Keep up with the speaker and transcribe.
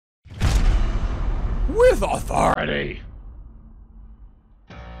with authority.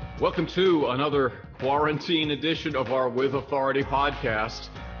 Welcome to another quarantine edition of our With Authority podcast.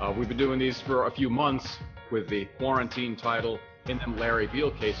 We've been doing these for a few months with the quarantine title. In them, Larry Beal,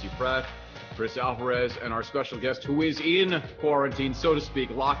 Casey Pratt, Chris Alvarez, and our special guest who is in quarantine, so to speak,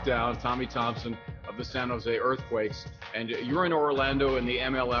 lockdown, Tommy Thompson of the San Jose Earthquakes. And you're in Orlando in the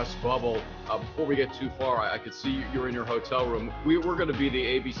MLS bubble. Before we get too far, I could see you're in your hotel room. We're going to be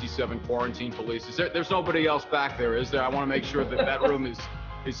the ABC7 quarantine police. There's nobody else back there, is there? I want to make sure that that room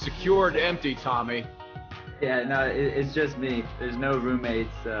is secured, empty, Tommy. Yeah, no, it's just me. There's no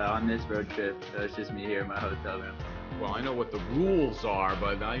roommates on this road trip, so it's just me here in my hotel room. Well, I know what the rules are,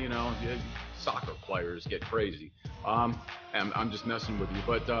 but soccer players get crazy. And I'm just messing with you.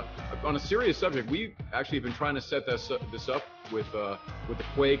 But on a serious subject, we've actually been trying to set this up with the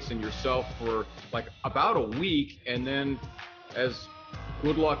Quakes and yourself for like about a week, and then as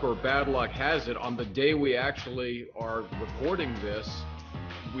good luck or bad luck has it, on the day we actually are recording this,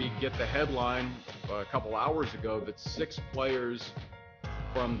 we get the headline a couple hours ago that 6 players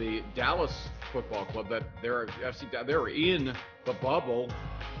from the Dallas Football Club, that they're in the bubble,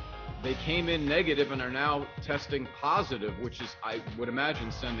 they came in negative and are now testing positive, which is, I would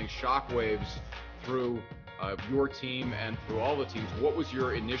imagine, sending shockwaves through your team and through all the teams. What was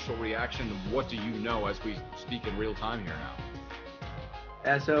your initial reaction, and what do you know as we speak in real time here now?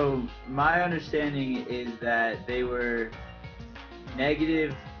 Yeah, so my understanding is that they were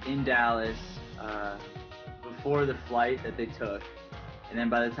negative in Dallas before the flight that they took. And then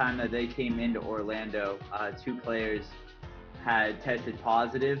by the time that they came into Orlando, 2 players had tested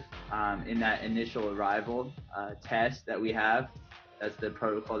positive in that initial arrival test that we have. That's the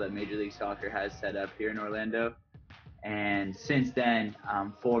protocol that Major League Soccer has set up here in Orlando. And since then,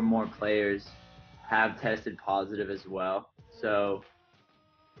 4 more players have tested positive as well. So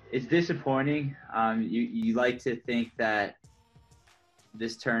it's disappointing. You like to think that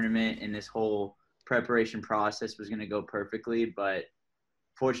this tournament and this whole preparation process was going to go perfectly, but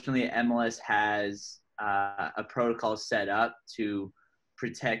fortunately, MLS has a protocol set up to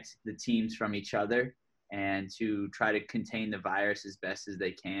protect the teams from each other and to try to contain the virus as best as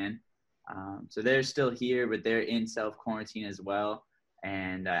they can. So they're still here, but they're in self-quarantine as well.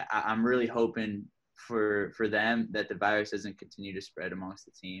 And I'm really hoping for them that the virus doesn't continue to spread amongst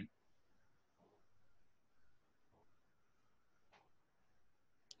the team.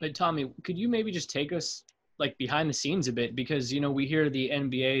 But Tommy, could you maybe just take us like behind the scenes a bit? Because, we hear the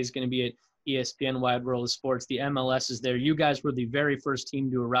NBA is going to be at ESPN Wide World of Sports. The MLS is there. You guys were the very first team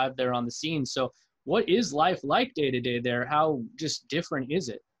to arrive there on the scene. So what is life like day to day there? How just different is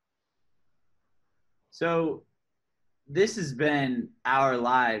it? So this has been our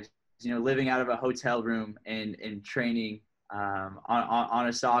lives, living out of a hotel room and training on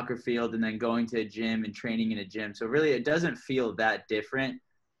a soccer field, and then going to a gym and training in a gym. So really it doesn't feel that different.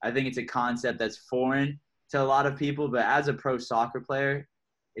 I think it's a concept that's foreign to a lot of people, but as a pro soccer player,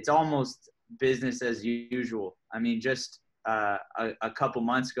 it's almost business as usual. I mean, just a couple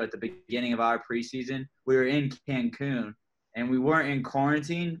months ago at the beginning of our preseason, we were in Cancun and we weren't in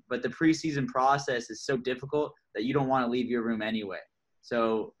quarantine, but the preseason process is so difficult that you don't want to leave your room anyway.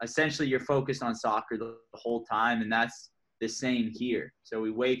 So essentially you're focused on soccer the whole time, and that's the same here. So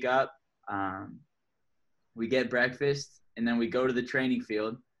we wake up, we get breakfast, and then we go to the training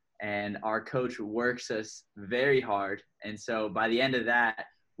field, and our coach works us very hard. And so by the end of that,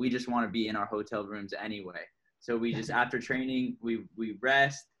 we just want to be in our hotel rooms anyway. So we just, after training, we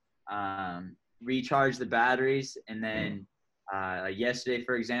rest, recharge the batteries. And then yesterday,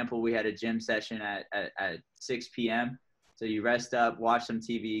 for example, we had a gym session at 6 p.m. So you rest up, watch some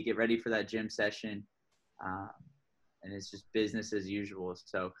TV, get ready for that gym session. And it's just business as usual.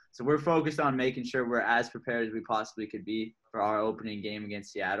 So we're focused on making sure we're as prepared as we possibly could be for our opening game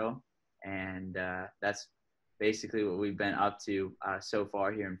against Seattle. And that's basically what we've been up to so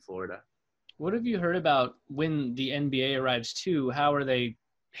far here in Florida. What have you heard about when the NBA arrives too? How are they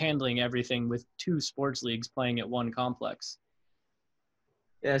handling everything with 2 sports leagues playing at one complex?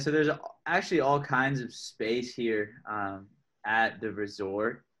 Yeah, so there's actually all kinds of space here at the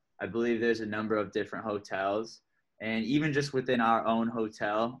resort. I believe there's a number of different hotels. And even just within our own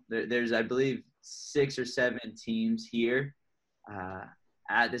hotel, there's, I believe, 6 or 7 teams here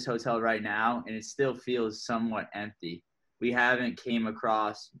at this hotel right now, and it still feels somewhat empty. We haven't came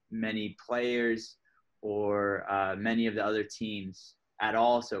across many players or many of the other teams at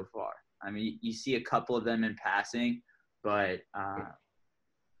all so far. I mean, you see a couple of them in passing, but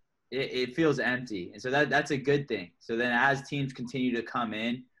it feels empty. And so that's a good thing. So then as teams continue to come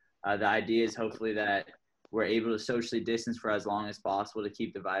in, the idea is hopefully that we're able to socially distance for as long as possible to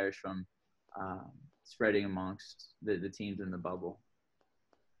keep the virus from spreading amongst the teams in the bubble.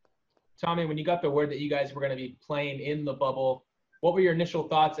 Tommy, when you got the word that you guys were going to be playing in the bubble, what were your initial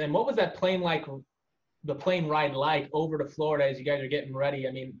thoughts, and what was that plane ride like over to Florida as you guys are getting ready?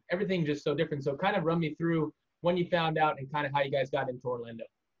 I mean, everything just so different. So kind of run me through when you found out and kind of how you guys got into Orlando.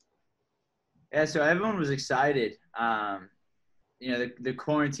 Yeah, so everyone was excited. The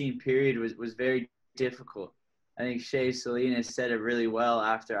quarantine period was very difficult. I think Shea Salinas said it really well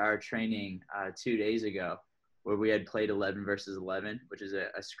after our training 2 days ago, where we had played 11 versus 11, which is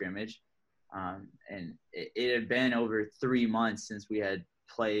a scrimmage. And it had been over 3 months since we had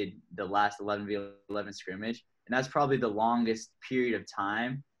played the last 11v11 scrimmage. And that's probably the longest period of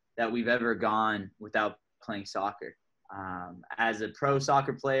time that we've ever gone without playing soccer. As a pro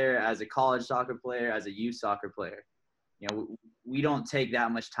soccer player, as a college soccer player, as a youth soccer player, we don't take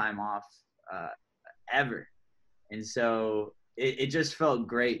that much time off ever. And so it just felt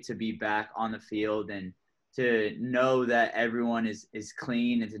great to be back on the field and to know that everyone is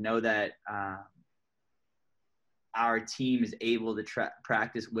clean, and to know that our team is able to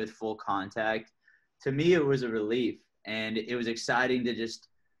practice with full contact. To me, it was a relief, and it was exciting to just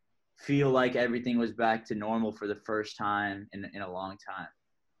feel like everything was back to normal for the first time in a long time.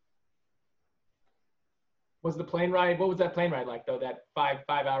 What was that plane ride like, though, that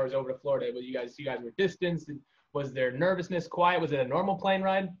five hours over to Florida? You guys were distanced. Was there nervousness, quiet? Was it a normal plane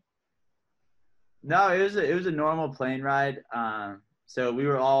ride? No, it was a normal plane ride. So we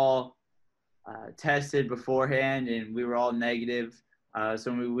were all tested beforehand, and we were all negative.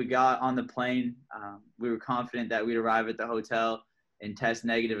 So when we got on the plane, we were confident that we'd arrive at the hotel and test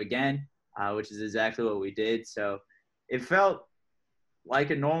negative again, which is exactly what we did. So it felt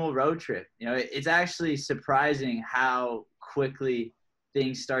like a normal road trip. It's actually surprising how quickly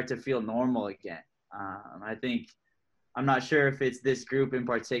things start to feel normal again. I'm not sure if it's this group in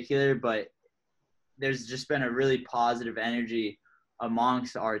particular, but there's just been a really positive energy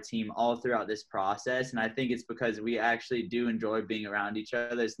amongst our team all throughout this process. And I think it's because we actually do enjoy being around each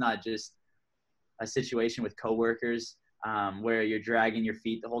other. It's not just a situation with coworkers where you're dragging your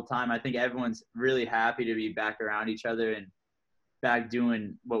feet the whole time. I think everyone's really happy to be back around each other and back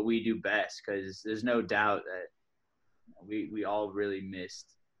doing what we do best, because there's no doubt that we all really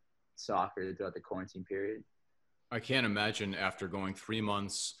missed soccer throughout the quarantine period. I can't imagine after going 3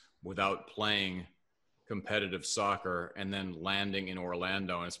 months without playing competitive soccer and then landing in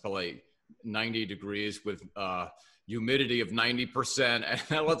Orlando, and it's probably 90 degrees with humidity of 90%,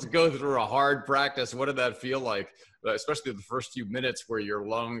 and let's go through a hard practice. What did that feel like, especially the first few minutes where your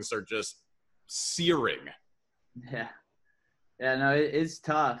lungs are just searing? Yeah, no, it's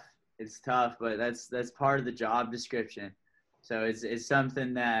tough. It's tough, but that's part of the job description. So it's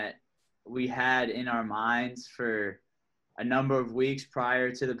something that we had in our minds for a number of weeks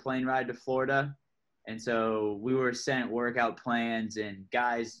prior to the plane ride to Florida. And so we were sent workout plans, and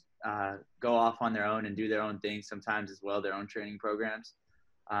guys go off on their own and do their own things sometimes as well, their own training programs.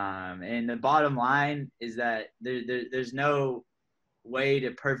 And the bottom line is that there's no way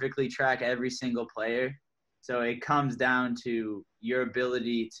to perfectly track every single player. So it comes down to your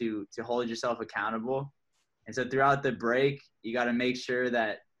ability to hold yourself accountable. And so throughout the break, you got to make sure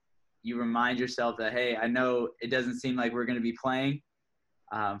that you remind yourself that, hey, I know it doesn't seem like we're going to be playing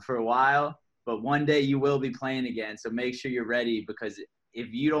for a while, but one day you will be playing again. So make sure you're ready, because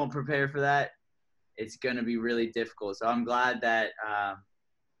if you don't prepare for that, it's going to be really difficult. So I'm glad that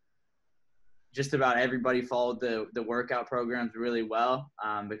just about everybody followed the workout programs really well,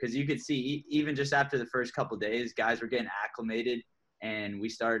 because you could see even just after the first couple of days, guys were getting acclimated, and we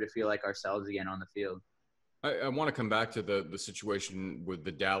started to feel like ourselves again on the field. I want to come back to the situation with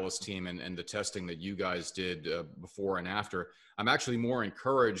the Dallas team and the testing that you guys did before and after. I'm actually more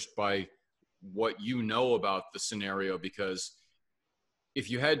encouraged by what you know about the scenario, because if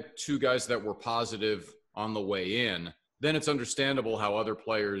you had 2 guys that were positive on the way in, then it's understandable how other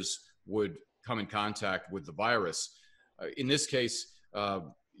players would come in contact with the virus. In this case,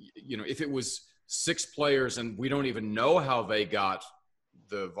 if it was 6 players and we don't even know how they got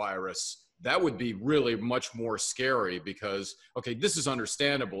the virus, that would be really much more scary, because, okay, this is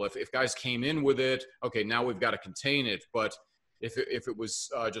understandable. If guys came in with it, okay, now we've got to contain it. But if it was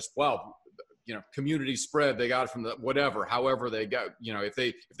just, well, community spread, they got it from however they got, if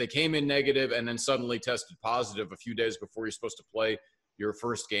they came in negative and then suddenly tested positive a few days before you're supposed to play your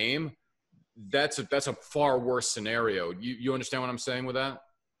first game, that's a far worse scenario. You understand what I'm saying with that?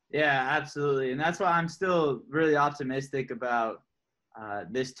 Yeah, absolutely. And that's why I'm still really optimistic about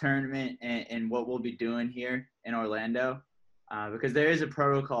this tournament and what we'll be doing here in Orlando, because there is a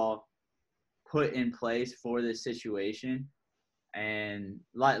protocol put in place for this situation. And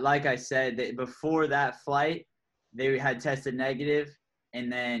like I said, before that flight, they had tested negative,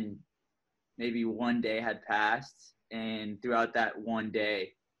 and then maybe one day had passed. And throughout that one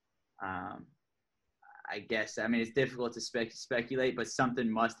day, I guess, I mean, it's difficult to speculate, but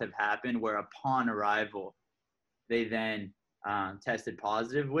something must have happened where upon arrival, they then tested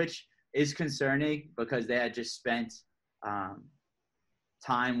positive, which is concerning because they had just spent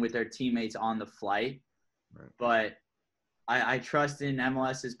time with their teammates on the flight. Right. But I trust in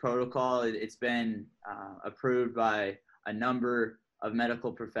MLS's protocol. It's been approved by a number of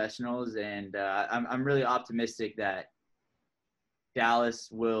medical professionals, and I'm really optimistic that Dallas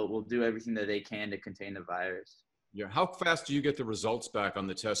will do everything that they can to contain the virus. Yeah. How fast do you get the results back on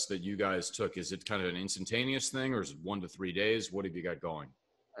the tests that you guys took? Is it kind of an instantaneous thing, or is it 1 to 3 days? What have you got going?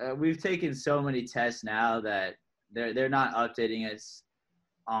 We've taken so many tests now that they're not updating us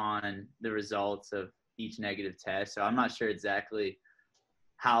on the results of each negative test. So I'm not sure exactly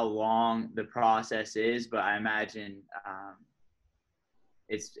how long the process is, but I imagine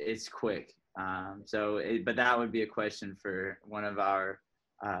it's quick. But that would be a question for one of our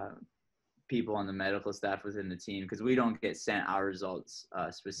people on the medical staff within the team, because we don't get sent our results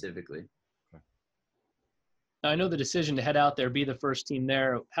specifically. I know the decision to head out there, be the first team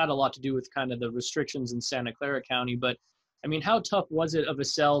there, had a lot to do with kind of the restrictions in Santa Clara County. But, I mean, how tough was it of a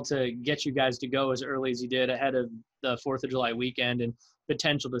sell to get you guys to go as early as you did ahead of the 4th of July weekend and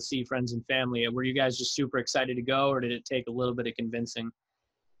potential to see friends and family? Were you guys just super excited to go, or did it take a little bit of convincing?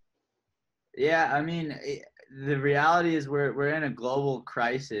 Yeah, I mean, the reality is we're in a global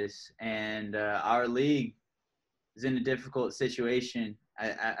crisis, and our league is in a difficult situation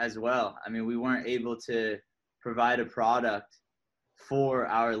as well. I mean, we weren't able to provide a product for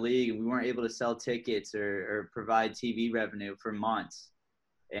our league. We weren't able to sell tickets or provide TV revenue for months.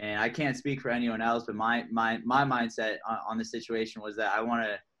 And I can't speak for anyone else, but my mindset on the situation was that I want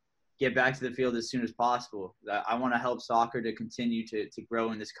to get back to the field as soon as possible. I want to help soccer to continue to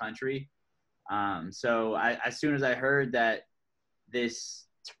grow in this country. So as soon as I heard that this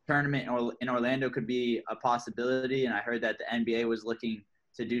tournament in Orlando could be a possibility, and I heard that the NBA was looking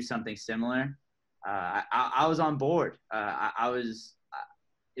to do something similar, I was on board.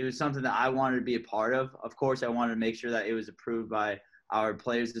 It was something that I wanted to be a part of. Of course, I wanted to make sure that it was approved by our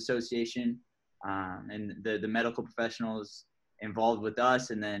Players Association and the medical professionals involved with us,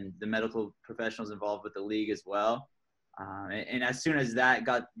 and then the medical professionals involved with the league as well. And as soon as that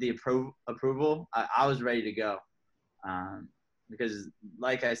got the approval, I was ready to go. Because,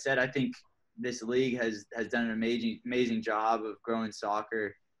 like I said, I think this league has done an amazing job of growing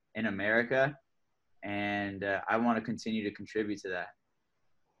soccer in America, and I want to continue to contribute to that.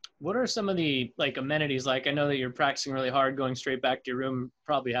 What are some of the amenities? I know that you're practicing really hard, going straight back to your room,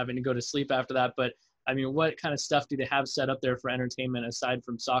 probably having to go to sleep after that. But I mean, what kind of stuff do they have set up there for entertainment aside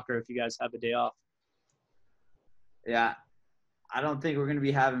from soccer if you guys have a day off? Yeah, I don't think we're going to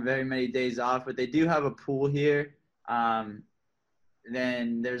be having very many days off, but they do have a pool here.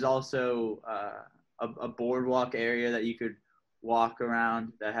 Then there's also a boardwalk area that you could walk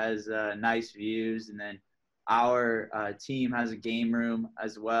around that has nice views. And then our team has a game room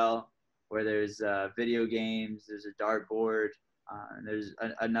as well, where there's video games, there's a dartboard, and there's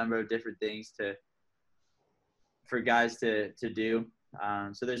a number of different things for guys to do.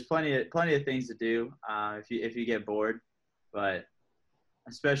 So there's plenty of things to do if you get bored, but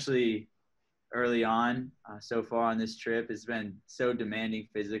especially early on so far on this trip, it's been so demanding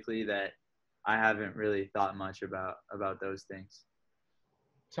physically that I haven't really thought much about those things.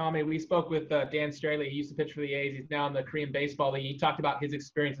 Tommy, we spoke with Dan Straley. He used to pitch for the A's. He's now in the Korean Baseball League. He talked about his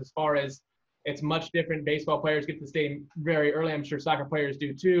experience as far as it's much different. Baseball players get to the stadium very early. I'm sure soccer players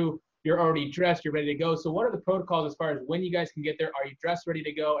do too. You're already dressed. You're ready to go. So what are the protocols as far as when you guys can get there? Are you dressed, ready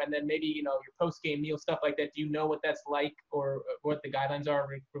to go? And then maybe, your post-game meal, stuff like that. Do you know what that's like or what the guidelines are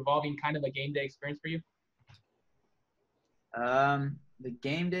revolving kind of a game day experience for you? The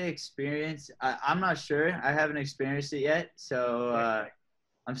game day experience, I'm not sure. I haven't experienced it yet. So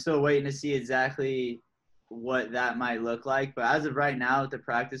I'm still waiting to see exactly what that might look like. But as of right now, the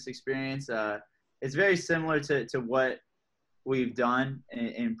practice experience, it's very similar to what we've done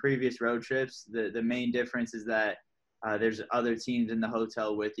in previous road trips. The main difference is that there's other teams in the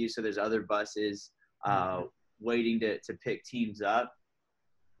hotel with you, so there's other buses waiting to pick teams up.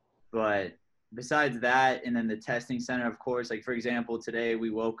 But besides that, and then the testing center, of course, for example, today we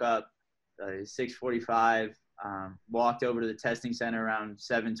woke up 6:45, walked over to the testing center around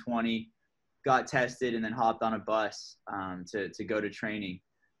 7:20, got tested, and then hopped on a bus to go to training.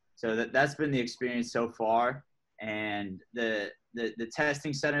 So that's been the experience so far. And the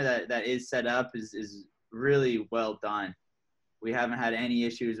testing center that is set up is really well done. We haven't had any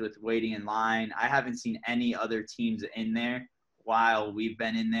issues with waiting in line. I haven't seen any other teams in there while we've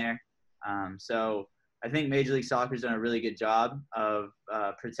been in there. So I think Major League Soccer's done a really good job of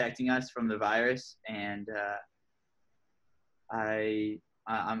protecting us from the virus, and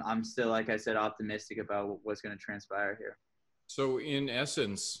I'm still, like I said, optimistic about what's going to transpire here. So in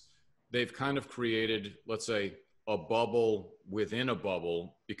essence, they've kind of created, let's say, a bubble within a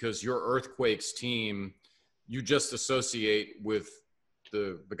bubble, because your Earthquakes team, you just associate with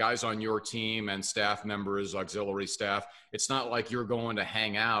the guys on your team and staff members, auxiliary staff. It's not like you're going to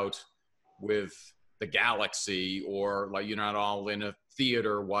hang out with the Galaxy, or like you're not all in a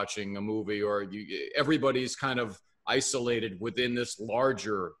theater watching a movie, or everybody's kind of isolated within this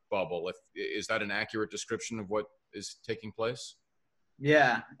larger bubble. Is that an accurate description of what is taking place?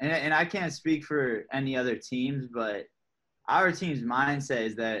 Yeah, and I can't speak for any other teams, but our team's mindset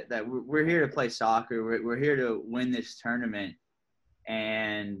is that we're here to play soccer. We're here to win this tournament.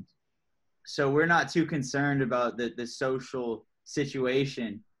 And so we're not too concerned about the social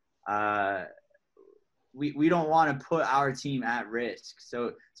situation. We don't want to put our team at risk.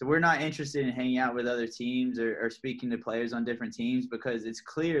 So we're not interested in hanging out with other teams or speaking to players on different teams, because it's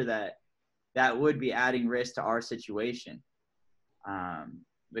clear that would be adding risk to our situation.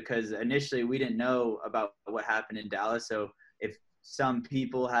 Because initially we didn't know about what happened in Dallas. So if some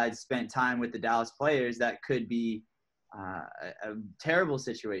people had spent time with the Dallas players, that could be a terrible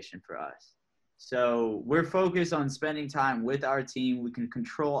situation for us. So we're focused on spending time with our team. We can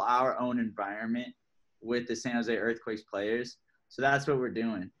control our own environment with the San Jose Earthquakes players. So that's what we're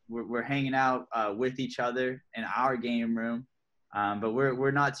doing. We're hanging out with each other in our game room. But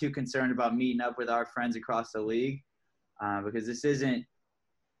we're not too concerned about meeting up with our friends across the league, because this isn't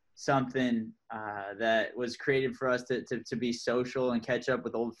something that was created for us to be social and catch up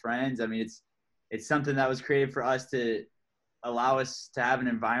with old friends. I mean, it's something that was created for us to allow us to have an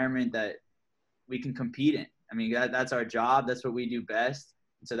environment that we can compete in. I mean, that's our job. That's what we do best.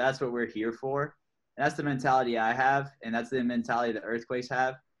 And so that's what we're here for. And that's the mentality I have, and that's the mentality the Earthquakes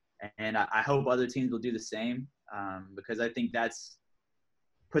have. And I hope other teams will do the same, because I think that's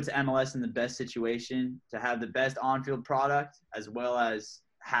puts MLS in the best situation to have the best on-field product, as well as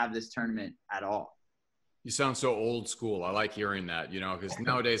have this tournament at all. You sound so old school. I like hearing that, because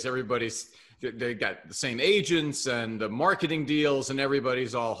nowadays they got the same agents and the marketing deals, and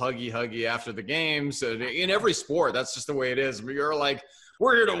everybody's all huggy after the games. And in every sport, that's just the way it is. You're like,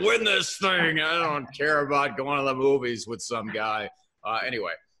 we're here to win this thing. I don't care about going to the movies with some guy.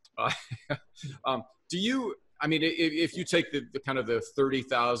 Anyway, do you, I mean, if you take the kind of the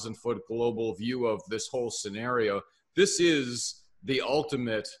 30,000-foot global view of this whole scenario, this is the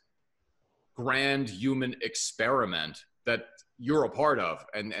ultimate grand human experiment that you're a part of,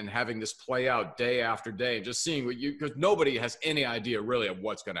 and having this play out day after day, and just seeing because nobody has any idea really of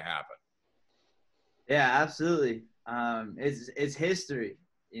what's going to happen. Yeah, absolutely. It's history.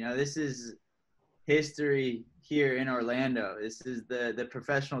 This is history here in Orlando. This is the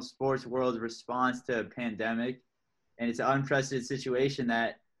professional sports world's response to a pandemic, and it's an unprecedented situation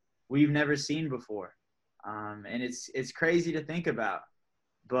that we've never seen before. And it's crazy to think about,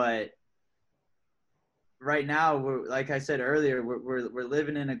 but right now, like I said earlier, we're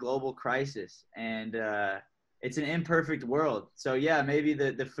living in a global crisis, and it's an imperfect world. So yeah, maybe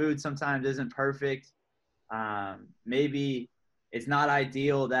the food sometimes isn't perfect. Maybe it's not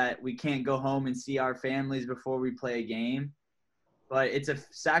ideal that we can't go home and see our families before we play a game, but it's a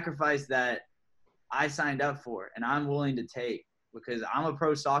sacrifice that I signed up for and I'm willing to take, because I'm a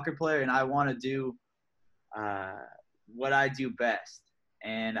pro soccer player and I want to do what I do best.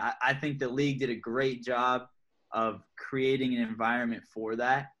 And I think the league did a great job of creating an environment for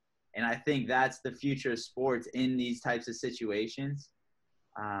that. And I think that's the future of sports in these types of situations.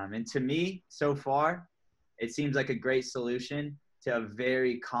 And to me, so far, it seems like a great solution to a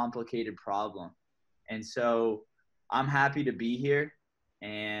very complicated problem. And so I'm happy to be here.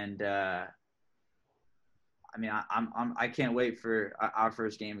 And I mean, I can't wait for our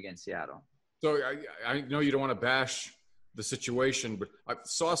first game against Seattle. So I know you don't want to bash the situation, but I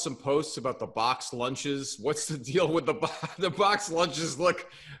saw some posts about the box lunches. What's the deal with the box lunches? Look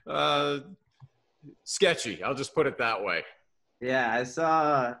sketchy. I'll just put it that way. Yeah, I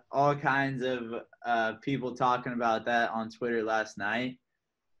saw all kinds of people talking about that on Twitter last night.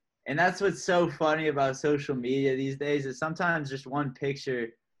 And that's what's so funny about social media these days, is sometimes just one picture,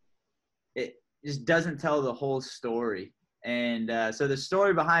 it just doesn't tell the whole story. And so the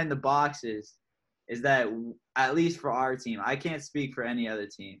story behind the boxes is that, at least for our team, I can't speak for any other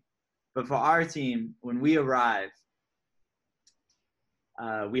team, but for our team, when we arrive,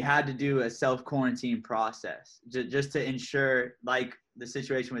 we had to do a self-quarantine process just to ensure, like the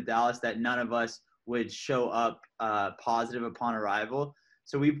situation with Dallas, that none of us would show up positive upon arrival.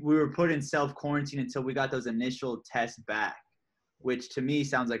 So we were put in self-quarantine until we got those initial tests back, which to me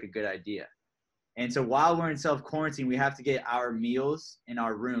sounds like a good idea. And so while we're in self-quarantine, we have to get our meals in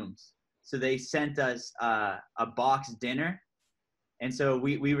our rooms. So they sent us a box dinner. And so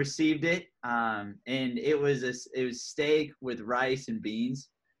we received it, and it was steak with rice and beans.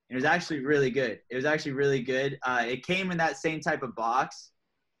 It was actually really good. It came in that same type of box,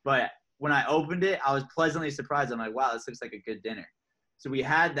 but when I opened it, I was pleasantly surprised. I'm like, wow, this looks like a good dinner. So we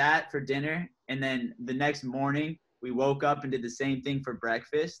had that for dinner, and then the next morning we woke up and did the same thing for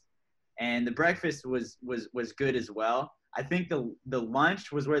breakfast, and the breakfast was good as well. I think the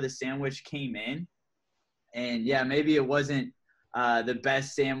lunch was where the sandwich came in, and yeah, maybe it wasn't the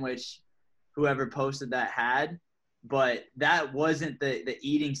best sandwich whoever posted that had, but that wasn't the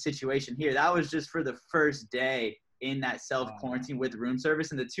eating situation here. That was just for the first day in that self-quarantine with room service,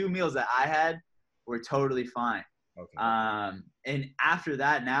 and the 2 meals that I had were totally fine. Okay. And after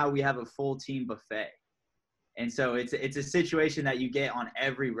that, now we have a full team buffet. And so it's a situation that you get on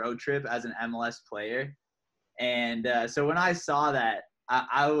every road trip as an MLS player. And so when I saw that,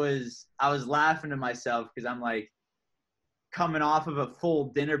 I was laughing to myself, because I'm like, coming off of a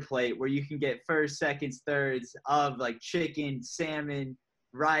full dinner plate where you can get first, seconds, thirds of like chicken, salmon,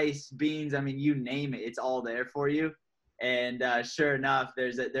 rice, beans. I mean, you name it, it's all there for you. And sure enough,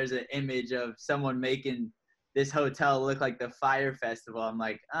 there's an image of someone making this hotel look like the Fire Festival. I'm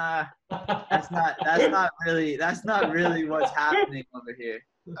like, that's not really what's happening over here.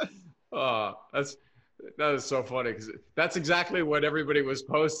 Oh, that is so funny, because that's exactly what everybody was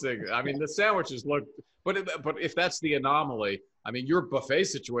posting. I mean, the sandwiches looked, but if that's the anomaly, I mean, your buffet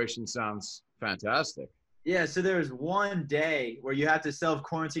situation sounds fantastic. Yeah, so there was one day where you have to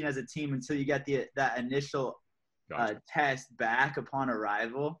self-quarantine as a team until you get that initial test back upon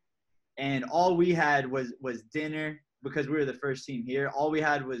arrival. And all we had was dinner, because we were the first team here. All we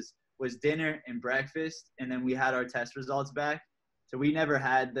had was dinner and breakfast, and then we had our test results back. So we never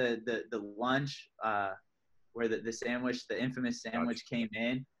had the lunch where the sandwich, the infamous sandwich, came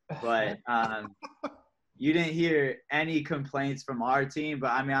in. But you didn't hear any complaints from our team.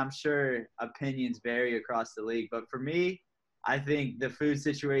 But, I mean, I'm sure opinions vary across the league. But for me, I think the food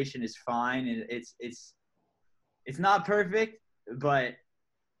situation is fine. And it's not perfect, but,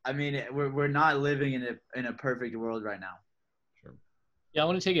 I mean, we're not living in a perfect world right now. Sure. Yeah, I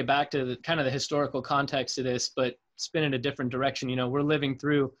want to take it back to the historical context of this, but spin in a different direction. You know, we're living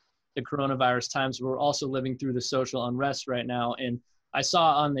through the coronavirus times. We're also living through the social unrest right now. And I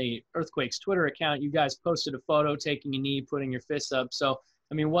saw on the Earthquakes Twitter account, you guys posted a photo taking a knee, putting your fists up. So,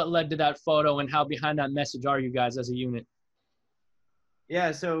 I mean, what led to that photo, and how behind that message are you guys as a unit?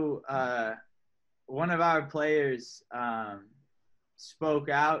 Yeah, so one of our players spoke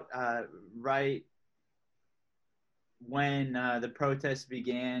out right when the protests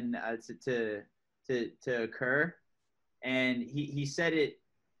began to occur, and he said it.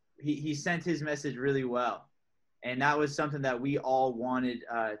 He sent his message really well, and that was something that we all wanted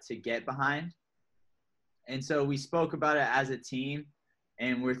to get behind. And so we spoke about it as a team,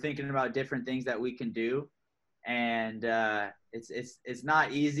 and we're thinking about different things that we can do. And it's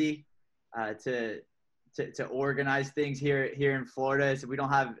not easy to organize things here in Florida. So we don't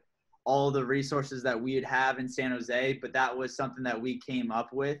have all the resources that we'd have in San Jose, but that was something that we came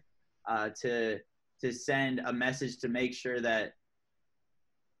up with to send a message to make sure that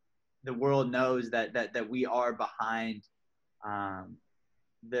the world knows that we are behind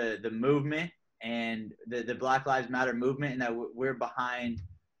the movement and the Black Lives Matter movement, and that we're behind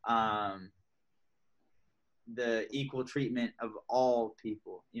the equal treatment of all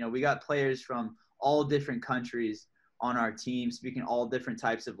people. You know, we got players from all different countries on our team, speaking all different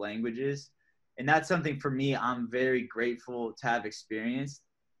types of languages. And that's something for me I'm very grateful to have experienced,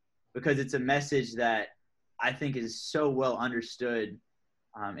 because it's a message that I think is so well understood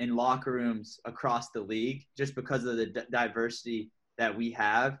in locker rooms across the league, just because of the diversity that we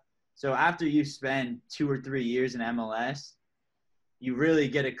have. So after you spend 2 or 3 years in MLS, you really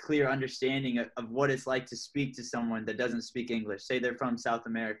get a clear understanding of what it's like to speak to someone that doesn't speak English. Say they're from South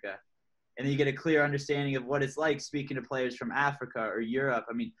America. And then you get a clear understanding of what it's like speaking to players from Africa or Europe.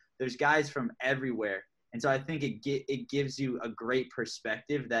 I mean, there's guys from everywhere. And so I think it gives you a great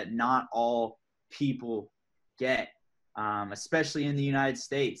perspective that not all people get, especially in the United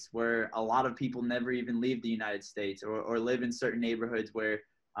States, where a lot of people never even leave the United States or live in certain neighborhoods where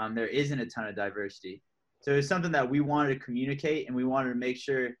there isn't a ton of diversity. So it's something that we wanted to communicate, and we wanted to make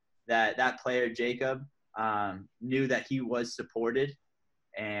sure that player, Jacob, knew that he was supported.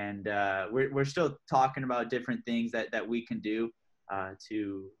 And we're still talking about different things that we can do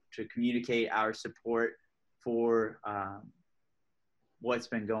to communicate our support for what's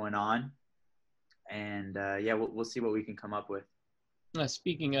been going on. And yeah, we'll see what we can come up with.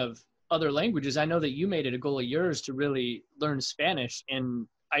 Speaking of other languages, I know that you made it a goal of yours to really learn Spanish. And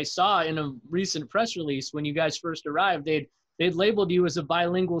I saw in a recent press release when you guys first arrived, they'd labeled you as a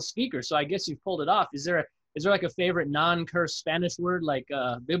bilingual speaker. So I guess you've pulled it off. Is there like a favorite non-curse Spanish word like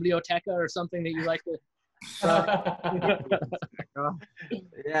biblioteca or something that you like to?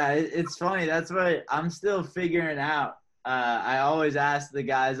 Yeah, it's funny. That's what I'm still figuring out. I always ask the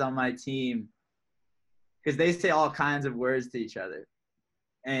guys on my team because they say all kinds of words to each other,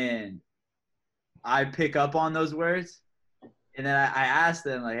 and I pick up on those words, and then I ask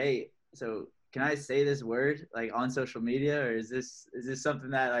them like, "Hey, so can I say this word like on social media, or is this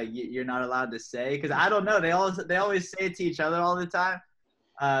something that like you're not allowed to say?" Because I don't know. They always say it to each other all the time.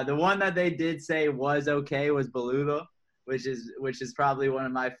 The one that they did say was okay was boludo, which is probably one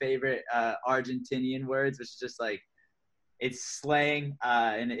of my favorite Argentinian words, which is just like it's slang,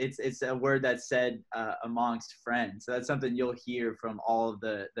 and it's a word that's said amongst friends. So that's something you'll hear from all of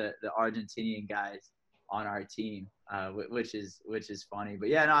the Argentinian guys on our team, which is funny. But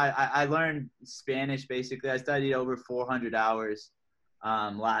yeah, no, I learned Spanish basically. I studied over 400 hours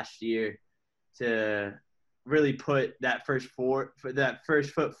last year to really put that first foot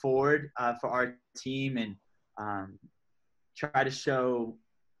forward for our team, and try to show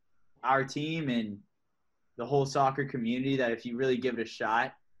our team and the whole soccer community that if you really give it a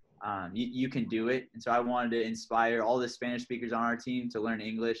shot, you can do it. And so I wanted to inspire all the Spanish speakers on our team to learn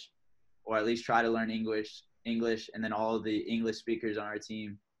English, or at least try to learn English, and then all of the English speakers on our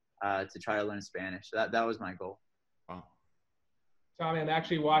team to try to learn Spanish. So that was my goal. Wow. Tommy, I'm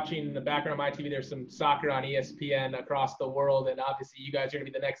actually watching in the background of my TV. There's some soccer on ESPN across the world, and obviously you guys are going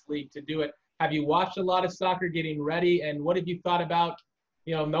to be the next league to do it. Have you watched a lot of soccer getting ready, and what have you thought about,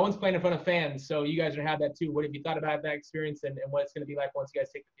 no one's playing in front of fans, so you guys are going to have that too. What have you thought about that experience and what it's going to be like once you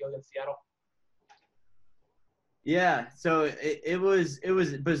guys take the field in Seattle? Yeah, so it was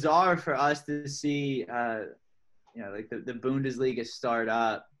bizarre for us to see, like the Bundesliga start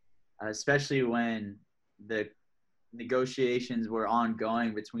up, especially when the negotiations were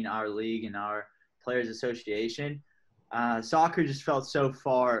ongoing between our league and our Players Association. Soccer just felt so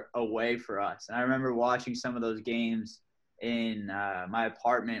far away for us. And I remember watching some of those games in my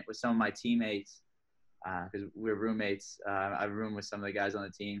apartment with some of my teammates because we were roommates. I roomed with some of the guys on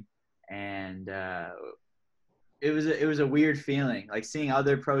the team, and it was a weird feeling, like seeing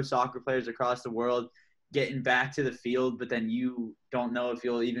other pro soccer players across the world getting back to the field, but then you don't know if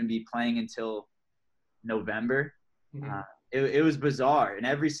you'll even be playing until November. Mm-hmm. It was bizarre, and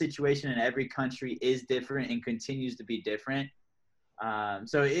every situation in every country is different and continues to be different.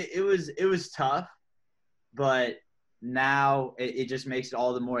 So it was tough, but now it just makes it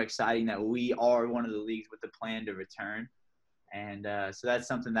all the more exciting that we are one of the leagues with the plan to return. And so that's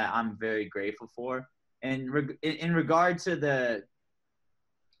something that I'm very grateful for. And in regard to the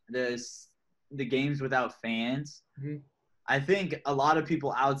games without fans, mm-hmm. I think a lot of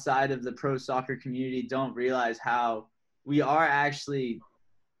people outside of the pro soccer community don't realize how we are actually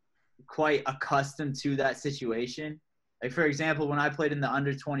quite accustomed to that situation. Like, for example, when I played in the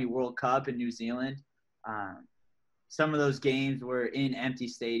Under-20 World Cup in New Zealand, some of those games were in empty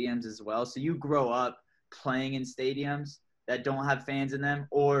stadiums as well. So you grow up playing in stadiums that don't have fans in them.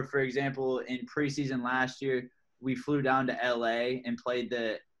 Or, for example, in preseason last year, we flew down to LA and played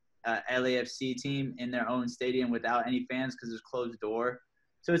the LAFC team in their own stadium without any fans because it was closed door.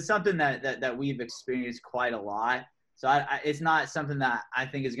 So it's something that we've experienced quite a lot. So it's not something that I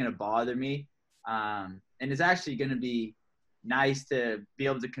think is going to bother me. And it's actually going to be nice to be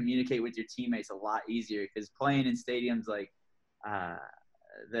able to communicate with your teammates a lot easier, because playing in stadiums like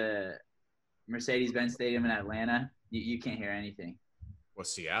the Mercedes-Benz Stadium in Atlanta, you can't hear anything. Well,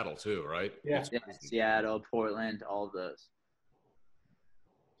 Seattle too, right? Yeah, Seattle, Portland, all of those.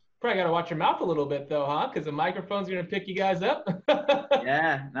 Probably got to watch your mouth a little bit though, huh? Because the microphone's going to pick you guys up.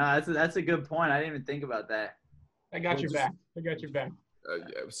 Yeah, no, that's a good point. I didn't even think about that. I got your back.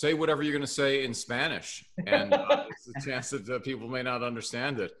 Say whatever you're going to say in Spanish, and it's a chance that people may not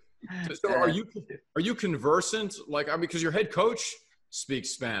understand it. So are you conversant? Because your head coach speaks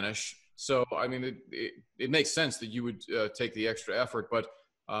Spanish, so I mean it makes sense that you would take the extra effort. But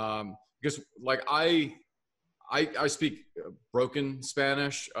because I speak broken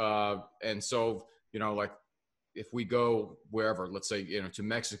Spanish, and so if we go wherever, let's say to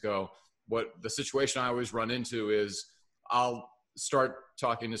Mexico, what the situation I always run into is I'll start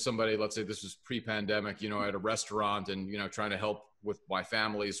talking to somebody, let's say this was pre-pandemic, at a restaurant and, trying to help with my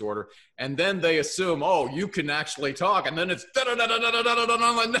family's order. And then they assume, oh, you can actually talk. And then it's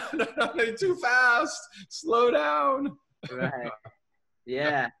too fast. Slow down. Right.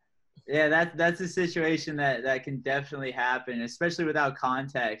 Yeah. Yeah, that's a situation that can definitely happen, especially without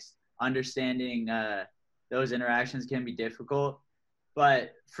context. Understanding those interactions can be difficult.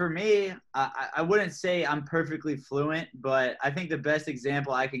 But for me, I wouldn't say I'm perfectly fluent, but I think the best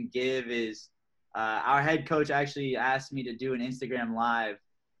example I can give is our head coach actually asked me to do an Instagram live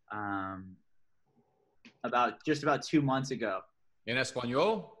about 2 months ago. In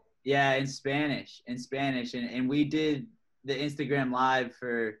Espanol? Yeah, in Spanish. And we did the Instagram live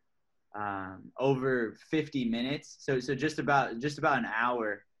for over 50 minutes. So just about an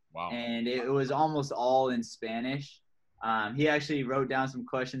hour. Wow. And it was almost all in Spanish. He actually wrote down some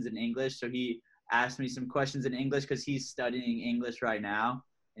questions in English. So he asked me some questions in English because he's studying English right now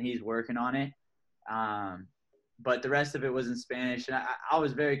and he's working on it. But the rest of it was in Spanish. And I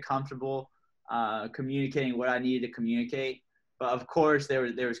was very comfortable communicating what I needed to communicate. But of course, there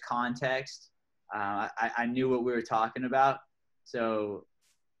was context. I knew what we were talking about. So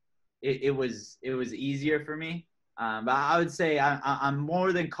it was easier for me. But I would say I'm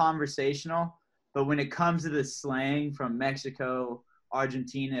more than conversational. But when it comes to the slang from Mexico,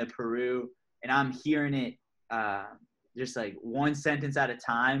 Argentina, Peru, and I'm hearing it just like one sentence at a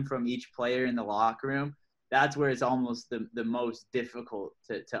time from each player in the locker room, that's where it's almost the most difficult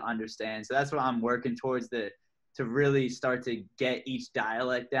to understand. So that's what I'm working towards, to really start to get each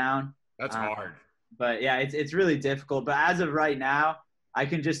dialect down. That's hard. But yeah, it's really difficult. But as of right now, I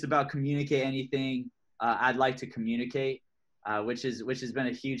can just about communicate anything I'd like to communicate. Which has been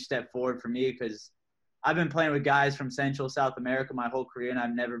a huge step forward for me because I've been playing with guys from Central South America my whole career, and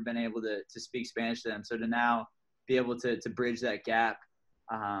I've never been able to speak Spanish to them. So to now be able to bridge that gap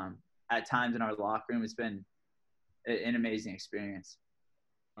at times in our locker room has been an amazing experience.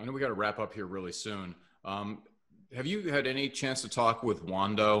 I know we got to wrap up here really soon. Have you had any chance to talk with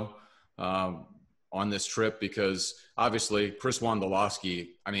Wando on this trip? Because obviously Chris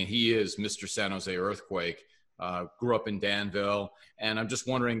Wondolowski, I mean, he is Mr. San Jose Earthquake. Grew up in Danville, and I'm just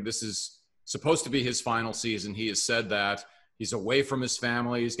wondering, this is supposed to be his final season. He has said that. He's away from his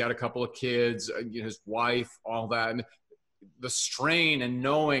family. He's got a couple of kids, his wife, all that. And the strain and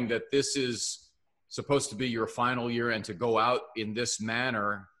knowing that this is supposed to be your final year and to go out in this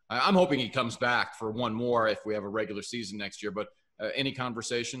manner. I'm hoping he comes back for one more if we have a regular season next year, but any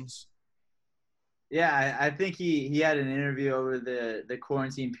conversations? Yeah, I think he had an interview over the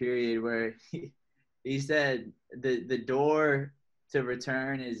quarantine period where he said the door to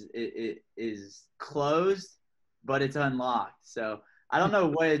return is closed, but it's unlocked. So I don't know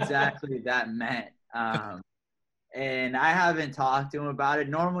what exactly that meant. And I haven't talked to him about it.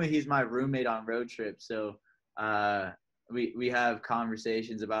 Normally he's my roommate on road trips. So we have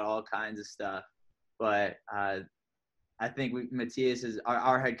conversations about all kinds of stuff. But I think Matthias,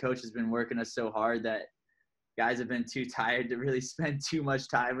 our head coach, has been working us so hard that guys have been too tired to really spend too much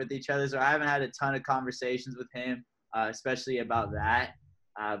time with each other. So I haven't had a ton of conversations with him, especially about that.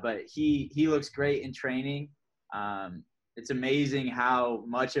 But he looks great in training. It's amazing how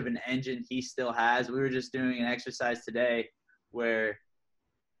much of an engine he still has. We were just doing an exercise today where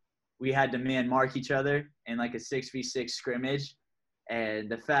we had to man mark each other in like a 6v6 scrimmage. And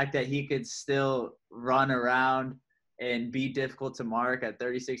the fact that he could still run around and be difficult to mark at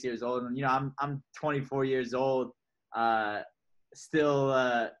 36 years old. And, I'm 24 years old,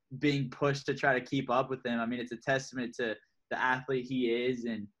 still being pushed to try to keep up with him. I mean, it's a testament to the athlete he is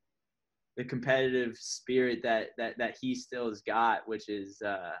and the competitive spirit that he still has got, which is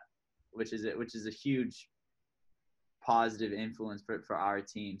a huge positive influence for our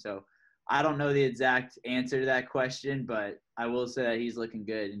team. So I don't know the exact answer to that question, but I will say that he's looking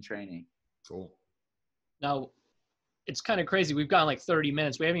good in training. Cool. Now, it's kind of crazy. We've got like 30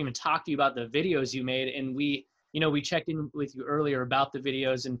 minutes. We haven't even talked to you about the videos you made. And we checked in with you earlier about the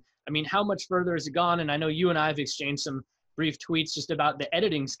videos. And I mean, how much further has it gone? And I know you and I have exchanged some brief tweets just about the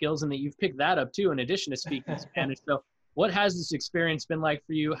editing skills and that you've picked that up too, in addition to speaking Spanish. So what has this experience been like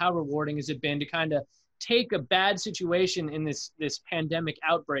for you? How rewarding has it been to kind of take a bad situation in this pandemic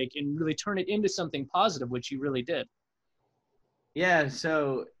outbreak and really turn it into something positive, which you really did? Yeah,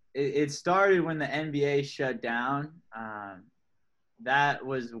 so it started when the NBA shut down. That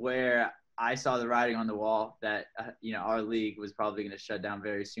was where I saw the writing on the wall that, our league was probably going to shut down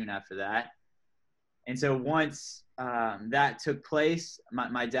very soon after that. And so once that took place,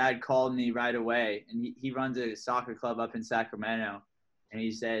 my dad called me right away, and he runs a soccer club up in Sacramento. and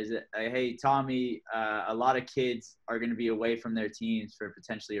he says, hey, Tommy, a lot of kids are going to be away from their teams for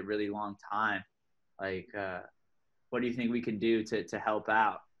potentially a really long time. Like, what do you think we can do to help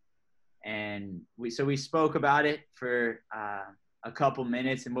out? And we spoke about it for a couple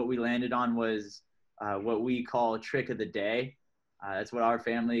minutes, and what we landed on was what we call trick of the day. That's what our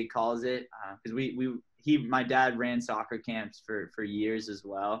family calls it, because my dad ran soccer camps for years as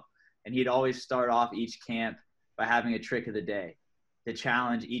well, and he'd always start off each camp by having a trick of the day to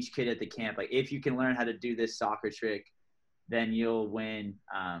challenge each kid at the camp. Like, if you can learn how to do this soccer trick, then you'll win,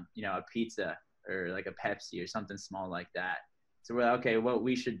 a pizza or like a Pepsi or something small like that. So we're like, okay, what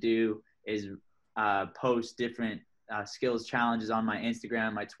we should do is post different skills challenges on my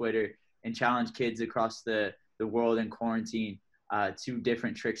Instagram, my Twitter, and challenge kids across the world in quarantine to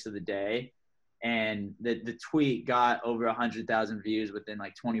different tricks of the day. And the tweet got over 100,000 views within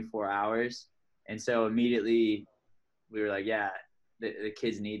like 24 hours. And so immediately we were like, yeah, the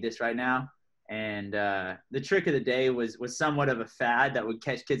kids need this right now. And the trick of the day was somewhat of a fad that would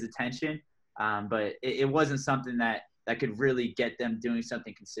catch kids' attention. But it wasn't something that could really get them doing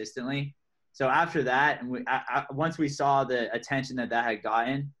something consistently. So after that, and once we saw the attention that had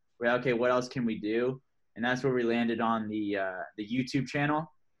gotten, we're like, okay, what else can we do? And that's where we landed on the YouTube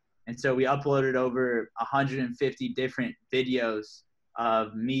channel. And so we uploaded over 150 different videos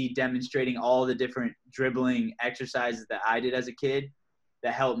of me demonstrating all the different dribbling exercises that I did as a kid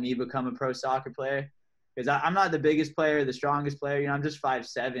that helped me become a pro soccer player. Because I'm not the biggest player, the strongest player. I'm just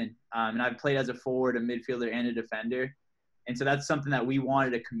 5'7", and I've played as a forward, a midfielder, and a defender. And so that's something that we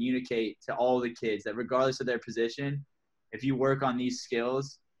wanted to communicate to all the kids, that regardless of their position, if you work on these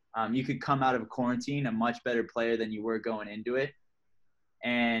skills, you could come out of quarantine a much better player than you were going into it.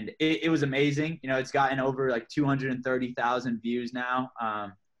 And it was amazing. It's gotten over like 230,000 views now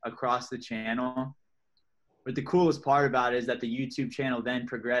across the channel. But the coolest part about it is that the YouTube channel then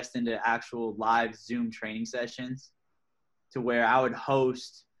progressed into actual live Zoom training sessions, to where I would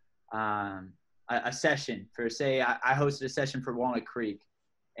host a session for, say, I hosted a session for Walnut Creek,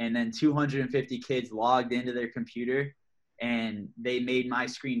 and then 250 kids logged into their computer, and they made my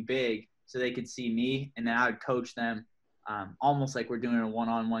screen big so they could see me, and then I would coach them almost like we're doing a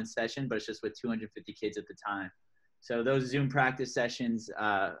one-on-one session, but it's just with 250 kids at the time. So those Zoom practice sessions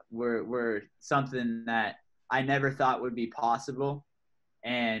were something that I never thought would be possible.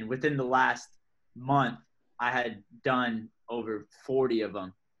 And within the last month, I had done over 40 of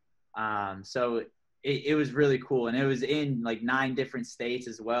them. So it was really cool. And it was in like 9 different states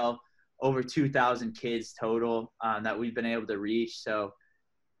as well, over 2,000 kids total that we've been able to reach. So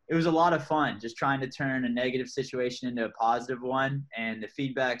it was a lot of fun just trying to turn a negative situation into a positive one. And the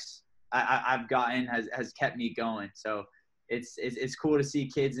feedbacks I've gotten has kept me going. So it's cool to see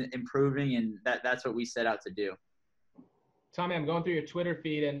kids improving, and that's what we set out to do. Tommy, I'm going through your Twitter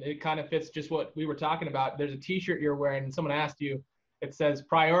feed, and it kind of fits just what we were talking about. There's a T-shirt you're wearing, and someone asked you, it says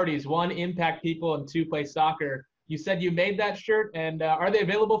priorities: 1, impact people, and 2, play soccer. You said you made that shirt, and are they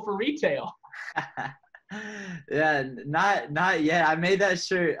available for retail? Yeah, not yet. I made that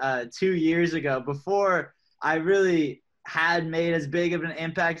shirt 2 years ago, before I really had made as big of an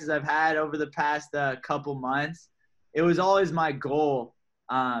impact as I've had over the past couple months. It was always my goal.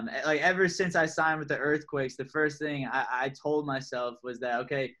 Like ever since I signed with the Earthquakes, the first thing I told myself was that,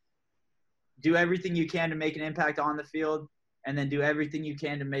 okay, do everything you can to make an impact on the field, and then do everything you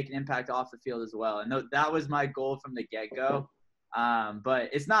can to make an impact off the field as well. And that was my goal from the get-go. But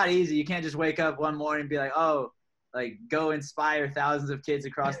it's not easy. You can't just wake up one morning and be like, oh, like go inspire thousands of kids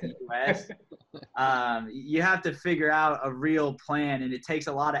across the U.S. You have to figure out a real plan, and it takes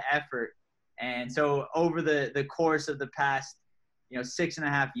a lot of effort. And so over the course of the past,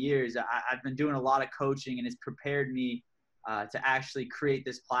 6.5 years, I've been doing a lot of coaching, and it's prepared me to actually create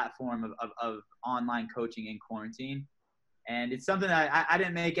this platform of online coaching in quarantine. And it's something that I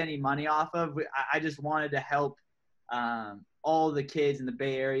didn't make any money off of. I just wanted to help all the kids in the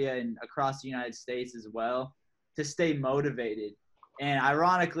Bay Area and across the United States as well to stay motivated. And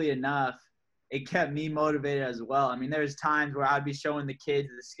ironically enough, it kept me motivated as well. I mean, there's times where I'd be showing the kids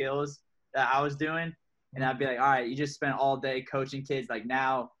the skills that I was doing, and I'd be like, all right, you just spent all day coaching kids. Like,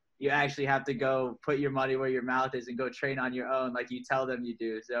 now you actually have to go put your money where your mouth is and go train on your own like you tell them you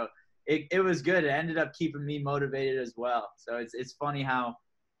do. So it was good. It ended up keeping me motivated as well. So it's funny how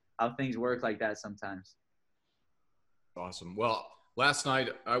things work like that sometimes. Awesome. Well, last night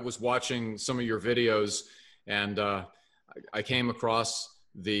I was watching some of your videos, and I came across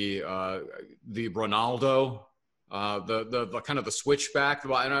the Ronaldo, the kind of the switchback,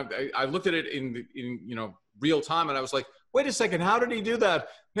 and I looked at it in real time, and I was like, wait a second, how did he do that?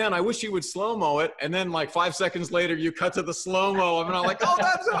 Man, I wish he would slow-mo it. And then like 5 seconds later, you cut to the slow-mo. I mean, I'm like, oh,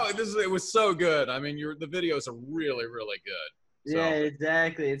 that's how it was so good. I mean, the videos are really, really good. So. Yeah,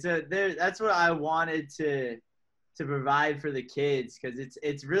 exactly. That's what I wanted to provide for the kids, because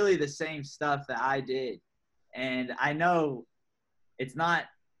it's really the same stuff that I did. And I know it's not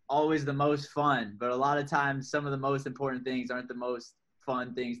always the most fun, but a lot of times some of the most important things aren't the most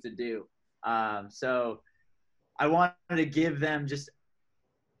fun things to do. So I wanted to give them just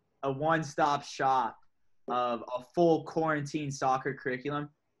a one-stop shop of a full quarantine soccer curriculum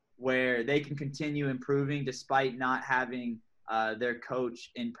where they can continue improving despite not having their coach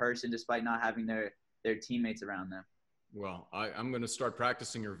in person, despite not having their teammates around them. Well, I'm going to start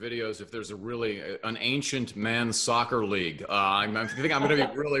practicing your videos if there's an ancient men's soccer league. I think I'm going to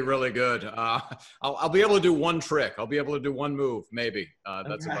be really, really good. I'll be able to do one trick. I'll be able to do one move, maybe.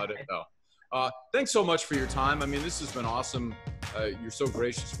 That's about it, though. Thanks so much for your time. I mean, this has been awesome. You're so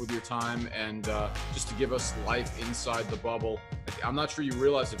gracious with your time, and just to give us life inside the bubble. I'm not sure you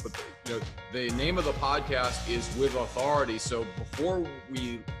realize it, but the name of the podcast is With Authority. So before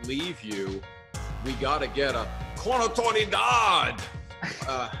we leave you, we got to get a con autoridad,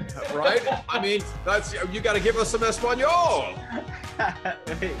 right? I mean, you got to give us some Espanol.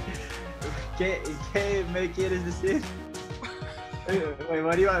 Wait, ¿qué quieres decir? Wait,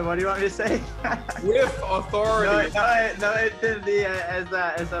 what do you want me to say? With authority. No entendí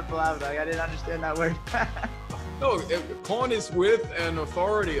esa palabra. I didn't understand that word. No, con is with and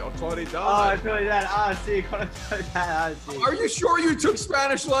authority, autoridad. Oh, autoridad. Sí, con autoridad. Sí. Are you sure you took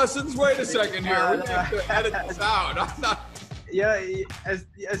Spanish lessons? Wait a second here. We need to edit this out. I'm not. Yo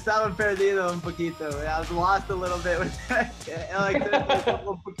estaba perdido un poquito. I was lost a little bit with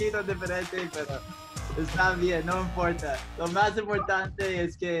un poquito diferente, pero está bien, no importa. Lo más importante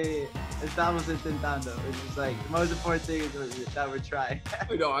es que estamos intentando. It's just like the most important thing is that we're trying.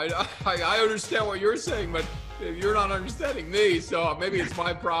 I understand what you're saying, but you're not understanding me, so maybe it's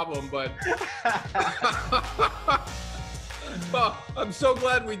my problem, but well, I'm so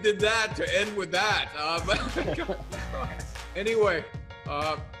glad we did that to end with that. Anyway,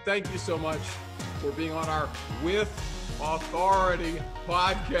 thank you so much for being on our With Authority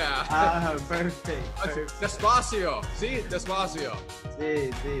podcast. Perfect. Despacio. Sí, despacio.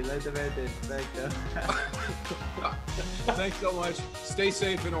 Sí, lentamente. Perfecto. Thanks so much. Stay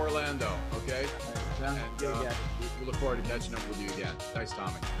safe in Orlando, okay? And we look forward to catching up with you again. Thanks,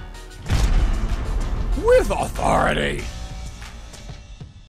 Tommy. With Authority.